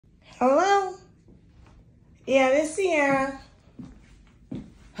Hello? Yeah, this Ciera.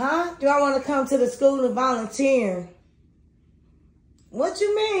 Huh? Do I want to come to the school to volunteer? What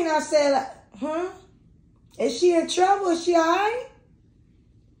you mean? I said, Is she in trouble? Is she all right?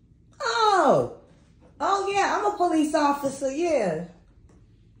 Oh yeah, I'm a police officer, yeah.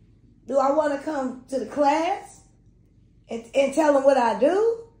 Do I want to come to the class and tell them what I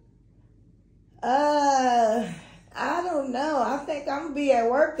do? I don't know. I think I'm going to be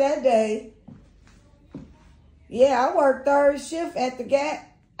at work that day. Yeah, I work third shift at the Gap.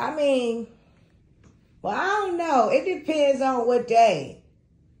 I don't know. It depends on what day.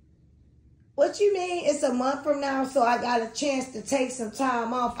 What you mean? It's a month from now, so I got a chance to take some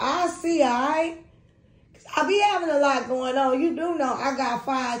time off. I see, all right? I be having a lot going on. You do know I got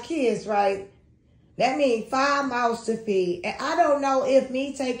 5 kids, right? That means 5 mouths to feed. And I don't know if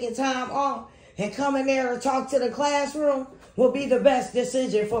me taking time off and coming there and talk to the classroom will be the best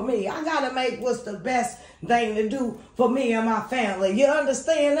decision for me. I got to make what's the best thing to do for me and my family. You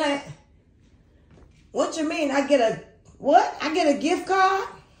understand that? What you mean? I get a gift card?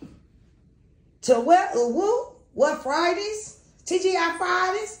 To what? What Fridays? TGI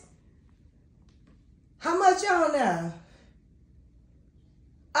Fridays? How much on there?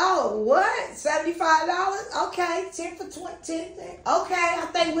 Oh, what? $75? Okay, 10 for 20. Okay, I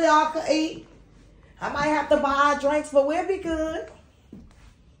think we all could eat. I might have to buy our drinks, but we'll be good.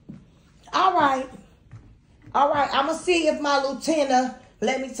 All right. I'm going to see if my lieutenant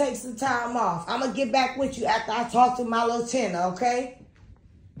let me take some time off. I'm going to get back with you after I talk to my lieutenant, okay?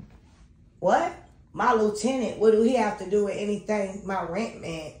 What? My lieutenant? What do he have to do with anything? My rent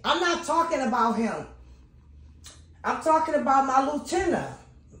man. I'm not talking about him. I'm talking about my lieutenant.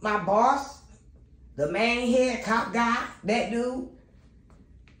 My boss. The main head cop guy. That dude.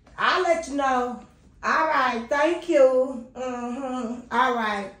 I'll let you know. All right. Thank you. All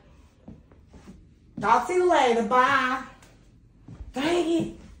right. Talk to you later. Bye. Dang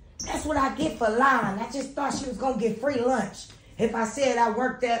it. That's what I get for lying. I just thought she was going to get free lunch if I said I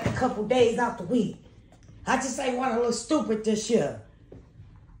worked there a couple days out the week. I just ain't want to look stupid this year.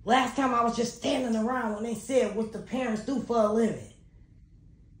 Last time I was just standing around when they said what the parents do for a living.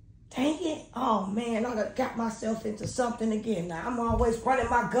 Dang it. Oh, man, I done got myself into something again now. I'm always running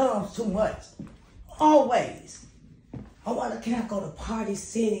my gums too much. Always. Can I go to Party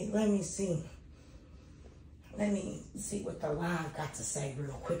City? Let me see. Let me see what the live got to say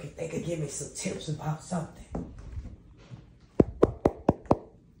real quick if they could give me some tips about something.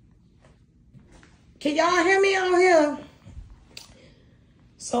 Can y'all hear me on here?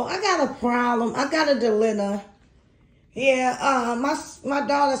 So I got a problem. I got a dilemma. Yeah, my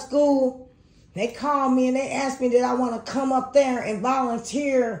daughter's school, they called me and they asked me that I want to come up there and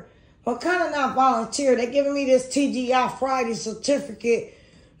volunteer. Well, kind of not volunteer. They're giving me this TGI Friday certificate.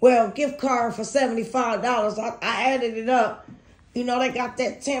 Well, gift card for $75. I added it up. You know, they got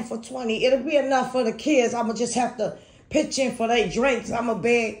that 10 for 20. It'll be enough for the kids. I'm going to just have to pitch in for their drinks. I'm going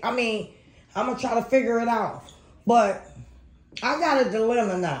to try to figure it out. But I got a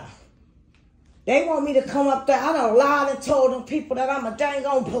dilemma now. They want me to come up there. I done lied and told them people that I'm a dang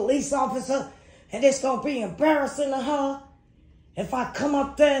on police officer. And it's going to be embarrassing to her. If I come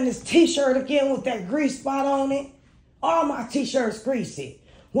up there in this t-shirt again with that grease spot on it. All my t-shirts greasy.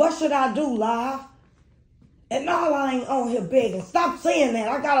 What should I do, live? And all I ain't on here begging. Stop saying that.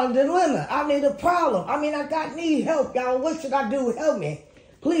 I got a dilemma. I need a problem. Need help, y'all. What should I do? Help me.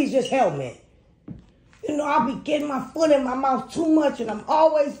 Please just help me. You know, I be getting my foot in my mouth too much and I'm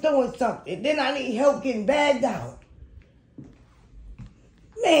always doing something. Then I need help getting bagged out.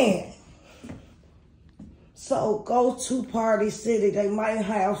 Man. So go to Party City. They might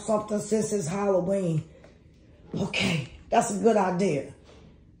have something since it's Halloween. Okay, that's a good idea.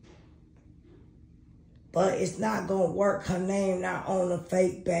 But it's not going to work. Her name not on the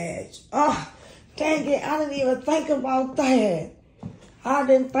fake badge. Oh, dang it. I didn't even think about that. I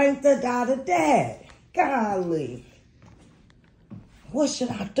didn't think about that. Golly. What should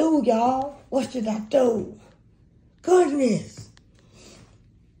I do, y'all? What should I do? Goodness.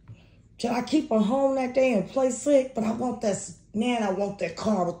 Should I keep her home that day and play sick? But I want that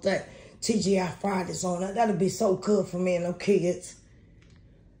car with that TGI Fridays on it. That'd be so good for me and them kids.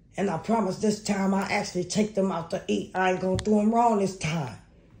 And I promise this time I actually take them out to eat. I ain't going to do them wrong this time.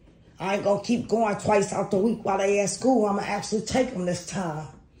 I ain't going to keep going twice out the week while they at school. I'm going to actually take them this time.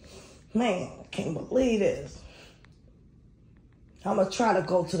 Man, I can't believe this. I'm going to try to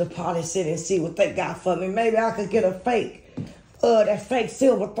go to the Party City and see what they got for me. Maybe I could get a that fake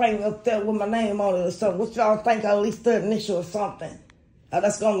silver thing up there with my name on it or something. What y'all think? At least the initial or something.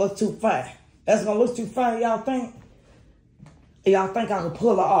 That's going to look too fine. That's going to look too fine, y'all think? Y'all think I can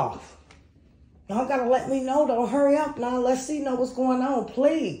pull her off? Y'all gotta let me know though. Hurry up now. Let's see what's going on,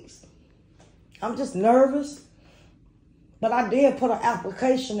 please. I'm just nervous. But I did put an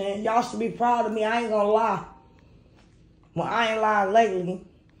application in. Y'all should be proud of me. I ain't gonna lie. Well, I ain't lied lately.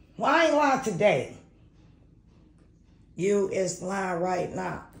 Well, I ain't lied today. You is lying right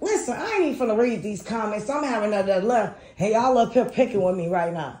now. Listen, I ain't even finna read these comments. I'm having another lunch. Hey, y'all up here picking with me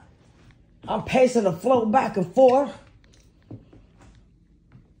right now. I'm pacing the floor back and forth.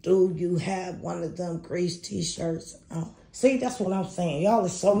 Do you have one of them grease t-shirts? Oh, see, that's what I'm saying. Y'all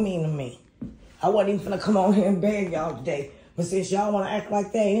is so mean to me. I wasn't even finna come on here and beg y'all today. But since y'all want to act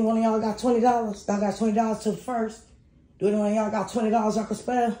like that, any one of y'all got $20? I got $20 to the first. Do any one of y'all got $20 I can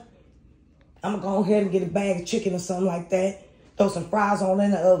spare? I'm going to go ahead and get a bag of chicken or something like that. Throw some fries on in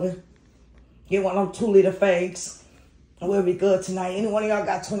the oven. Get one of them 2-liter fags. And we'll be good tonight. Any one of y'all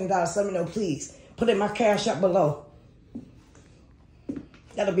got $20, let me know, please. Put it in my cash up below.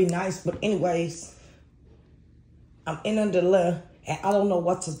 That'll be nice. But anyways, I'm in under love, and I don't know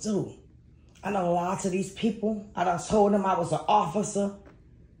what to do. I done lied to these people. I done told them I was an officer.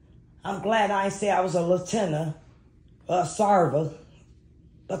 I'm glad I ain't say I was a lieutenant or a sergeant.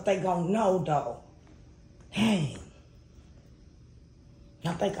 But they gonna know, though. Dang.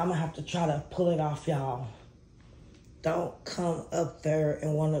 I think I'm gonna have to try to pull it off, y'all. Don't come up there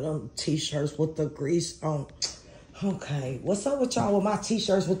in one of them t-shirts with the grease on. Okay, what's up with y'all with my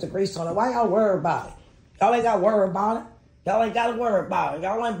t-shirts with the grease on it? Why y'all worry about it? Y'all ain't got to worry about it. Y'all ain't got to worry about it.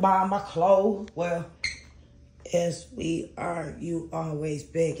 Y'all ain't buying my clothes. Well, as we are, you always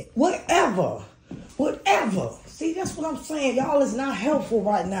begging. Whatever. Whatever. See, that's what I'm saying. Y'all is not helpful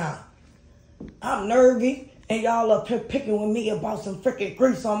right now. I'm nervy, and y'all up here picking with me about some freaking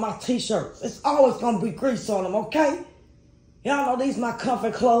grease on my t-shirts. It's always going to be grease on them, okay? Y'all know these my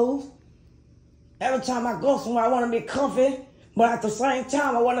comfy clothes. Every time I go somewhere, I want to be comfy, but at the same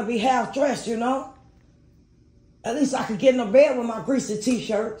time, I want to be half dressed, you know? At least I could get in the bed with my greasy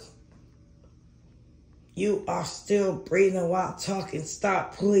t-shirts. You are still breathing while talking.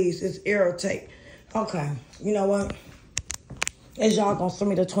 Stop, please. It's irritating. Okay, you know what? Is y'all gonna send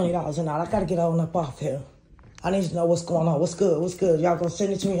me the $20 or not? I gotta get on up off here. I need to know what's going on. What's good? What's good? Y'all gonna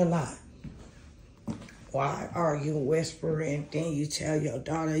send it to me or not? Why are you whispering? Then you tell your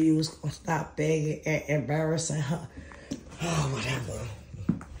daughter you was gonna stop begging and embarrassing her. Oh, whatever.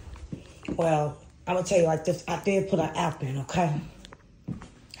 Well, I'm gonna tell you like this. I did put an app in, okay?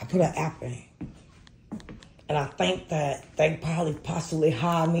 I put an app in. And I think that they probably possibly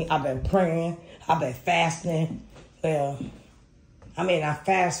hired me. I've been praying. I've been fasting. Well, I mean, I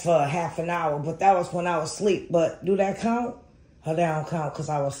fast for half an hour, but that was when I was asleep. But do that count? Or that don't count because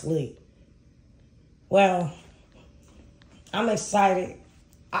I was asleep? Well, I'm excited.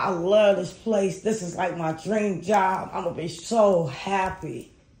 I love this place. This is like my dream job. I'm going to be so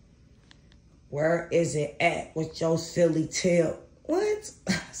happy. Where is it at with your silly tail? What?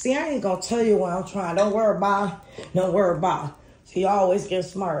 See, I ain't going to tell you what I'm trying. Don't worry about it. Don't worry about it. See, you always get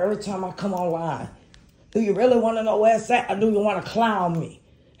smart every time I come online. Do you really want to know where it's at, or do you want to clown me?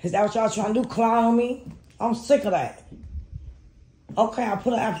 Is that what y'all trying to do, clown me? I'm sick of that. Okay, I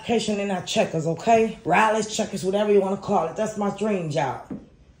put an application in at Checkers, okay? Riley's, Checkers, whatever you want to call it. That's my dream job.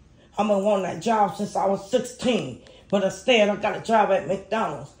 I've been wanting that job since I was 16. But instead, I got a job at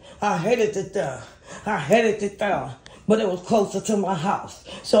McDonald's. I hated it there. I hated it there. But it was closer to my house.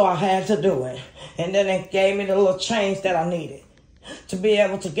 So I had to do it. And then it gave me the little change that I needed to be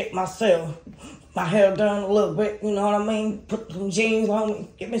able to get myself my hair done a little bit, you know what I mean? Put some jeans on me,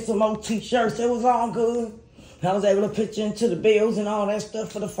 get me some old t-shirts. It was all good. I was able to pitch into the bills and all that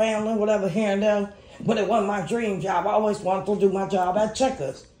stuff for the family, whatever, here and there. But it wasn't my dream job. I always wanted to do my job at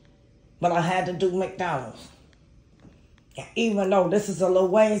Checkers. But I had to do McDonald's. And even though this is a little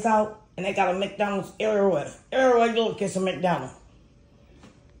ways out, and they got a McDonald's everywhere. Everywhere you look, it's a McDonald's.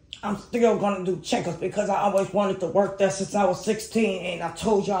 I'm still going to do Checkers because I always wanted to work there since I was 16. And I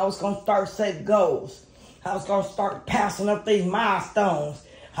told you I was going to start setting goals. I was going to start passing up these milestones.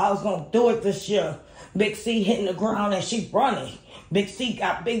 I was going to do it this year. Big C hitting the ground and she's running. Big C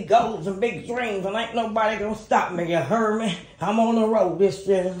got big goals and big dreams, and ain't nobody going to stop me. You heard me? I'm on the road this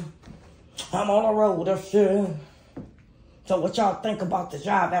year. I'm on the road this year. So what y'all think about the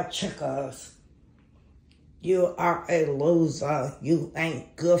job at Checkers? You are a loser. You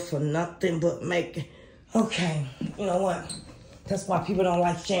ain't good for nothing but making. Okay, you know what? That's why people don't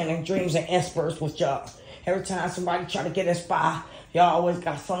like sharing their dreams and experts with y'all. Every time somebody try to get inspired, y'all always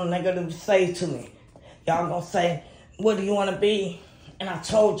got something negative to say to me. Y'all gonna say, what do you want to be? And I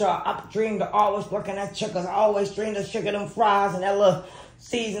told y'all, I dreamed of always working at Checkers. I always dreamed of sugar them fries and that little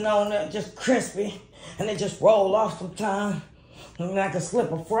season on there, just crispy. And they just roll off sometimes. And I can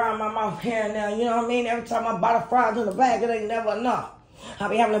slip a fry in my mouth here and there, you know what I mean? Every time I buy the fries in the bag, it ain't never enough. I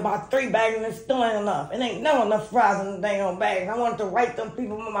be having about 3 bags and it still ain't enough. It ain't never enough fries in the dang bag. I wanted to write them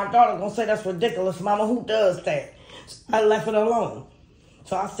people, but my daughter gonna say that's ridiculous, mama. Who does that? So I left it alone.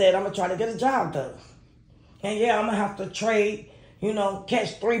 So I said, I'm gonna try to get a job done. And yeah, I'm gonna have to trade, you know,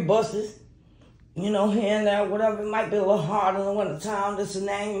 catch 3 buses, you know, here and there, whatever. It might be a little hard in the wintertime, this and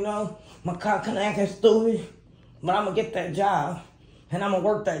that, you know. My car kind of acting stupid. But I'm gonna get that job. And I'm gonna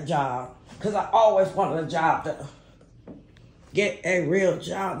work that job. Because I always wanted a job to get a real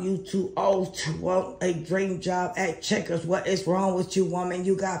job. You too old to want a dream job at Checkers. What is wrong with you, woman?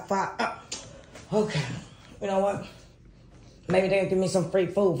 You got 5. Okay. You know what? Maybe they'll give me some free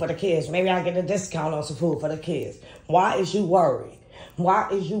food for the kids. Maybe I'll get a discount on some food for the kids. Why is you worried? Why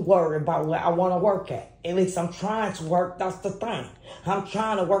is you worried about where I want to work at? At least I'm trying to work. That's the thing. I'm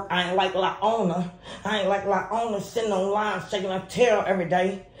trying to work. I ain't like Laona. I ain't like Laona sitting online shaking her tail every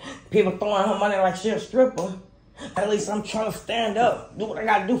day. People throwing her money like she a stripper. At least I'm trying to stand up, do what I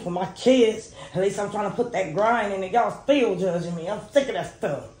got to do for my kids. At least I'm trying to put that grind in it. Y'all still judging me. I'm sick of that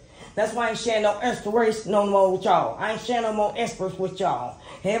stuff. That's why I ain't sharing no inspiration no more with y'all. I ain't sharing no more inspiration with y'all.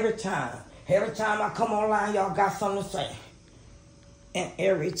 Every time I come online, y'all got something to say. And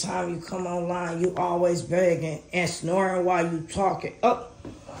every time you come online, you always begging and snoring while you talking. Oh,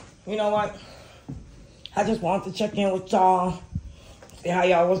 you know what? I just wanted to check in with y'all, see how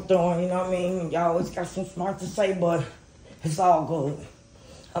y'all was doing, you know what I mean? Y'all always got some smart to say, but it's all good.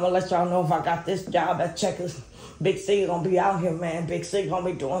 I'm gonna let y'all know if I got this job at Checkers. Big C gonna be out here, man. Big C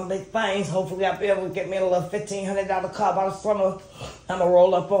gonna be doing big things. Hopefully I'll be able to get me a little $1,500 car by the summer. I'm gonna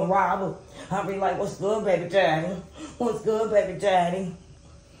roll up on Robert. I'll be like, what's good, baby daddy? What's good, baby daddy?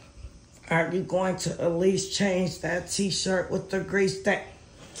 Are you going to at least change that t-shirt with the grease stain?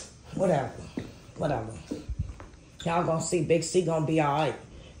 Whatever. Y'all gonna see Big C gonna be all right.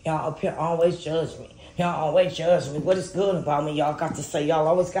 Y'all up here always judge me. Y'all always judge me. What is good about me? Y'all got to say. Y'all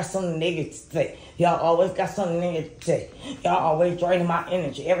always got something negative to say. Y'all always got something negative to say. Y'all always draining my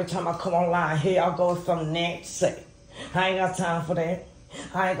energy. Every time I come online, here y'all go with something negative to say. I ain't got time for that.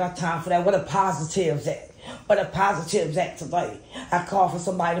 Where the positives at? Where the positives at today? I call for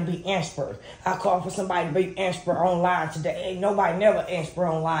somebody to be inspired. Online today. Ain't nobody never inspired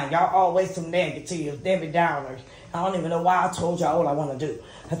online. Y'all always some negatives, Debbie Downers. I don't even know why I told y'all what I want to do.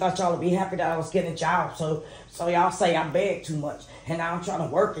 I thought y'all would be happy that I was getting a job. So y'all say I beg too much. And now I'm trying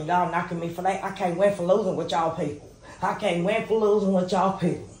to work and y'all knocking me for that. I can't win for losing with y'all people.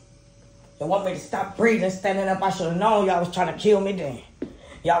 You want me to stop breathing, standing up? I should have known y'all was trying to kill me then.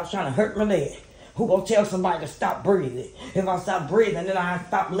 Y'all was trying to hurt me then. Who gonna tell somebody to stop breathing? If I stop breathing, then I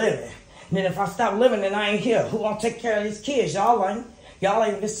stop living. And then if I stop living, then I ain't here. Who gonna take care of these kids? Y'all ain't. Y'all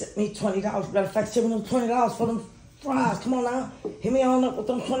ain't just sent me $20. Matter of fact, send me them $20 for them fries. Come on now. Hit me on up with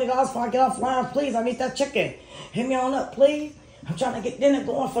them $20 before I get offline, please. I need that chicken. Hit me on up, please. I'm trying to get dinner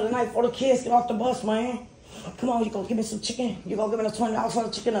going for the night before the kids get off the bus, man. Come on, you gonna give me some chicken? You gonna give me the $20 for the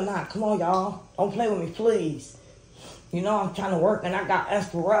chicken or not? Come on, y'all. Don't play with me, please. You know I'm trying to work and I got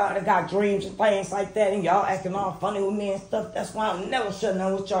aspirata, I got dreams and things like that, and y'all acting all funny with me and stuff. That's why I'm never shutting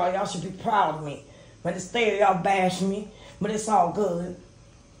up with y'all. Y'all should be proud of me. But instead y'all bashing me, but it's all good.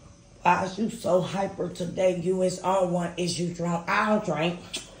 Why is you so hyper today? You is on one. Is you drunk? I don't drink.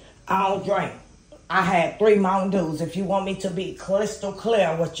 I had 3 Mountain Dews. If you want me to be crystal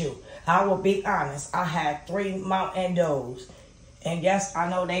clear with you, I will be honest. I had 3 Mountain Dews. And yes, I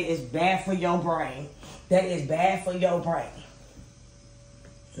know that is bad for your brain.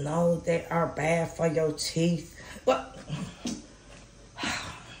 No, they are bad for your teeth. What?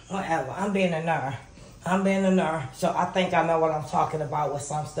 Whatever. I'm being a nerd. So I think I know what I'm talking about with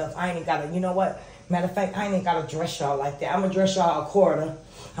some stuff. I ain't even gotta, you know what? Matter of fact, I ain't even gotta dress y'all like that. I'm gonna dress y'all a quarter.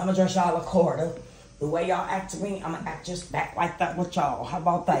 The way y'all act to me, I'm gonna act just back like that with y'all. How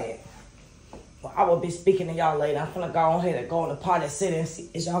about that? Well, I will be speaking to y'all later. I'm gonna go ahead and go in the Party City and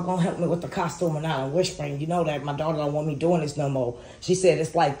see, is y'all gonna help me with the costume or not? I'm whispering. You know that my daughter don't want me doing this no more. She said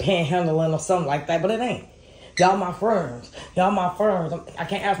it's like panhandling or something like that, but it ain't. Y'all my friends. I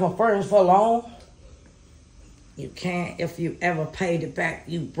can't ask my friends for a loan. You can't if you ever paid it back.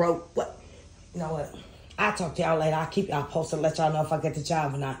 You broke. What? You know what? I'll talk to y'all later. I'll keep y'all posted, let y'all know if I get the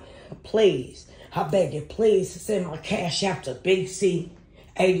job or not. Please, I beg you, please send my cash app to Big C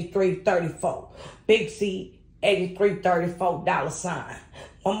 8334. Big C 8334 $.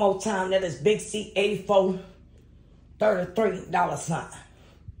 One more time, that is Big C 8433 $.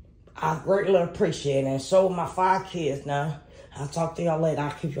 I greatly appreciate it. And so my 5 kids now. I'll talk to y'all later.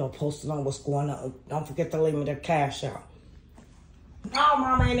 I'll keep y'all posted on what's going on. Don't forget to leave me the cash out. No,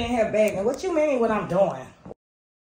 Mama ain't in here begging. What you mean what I'm doing?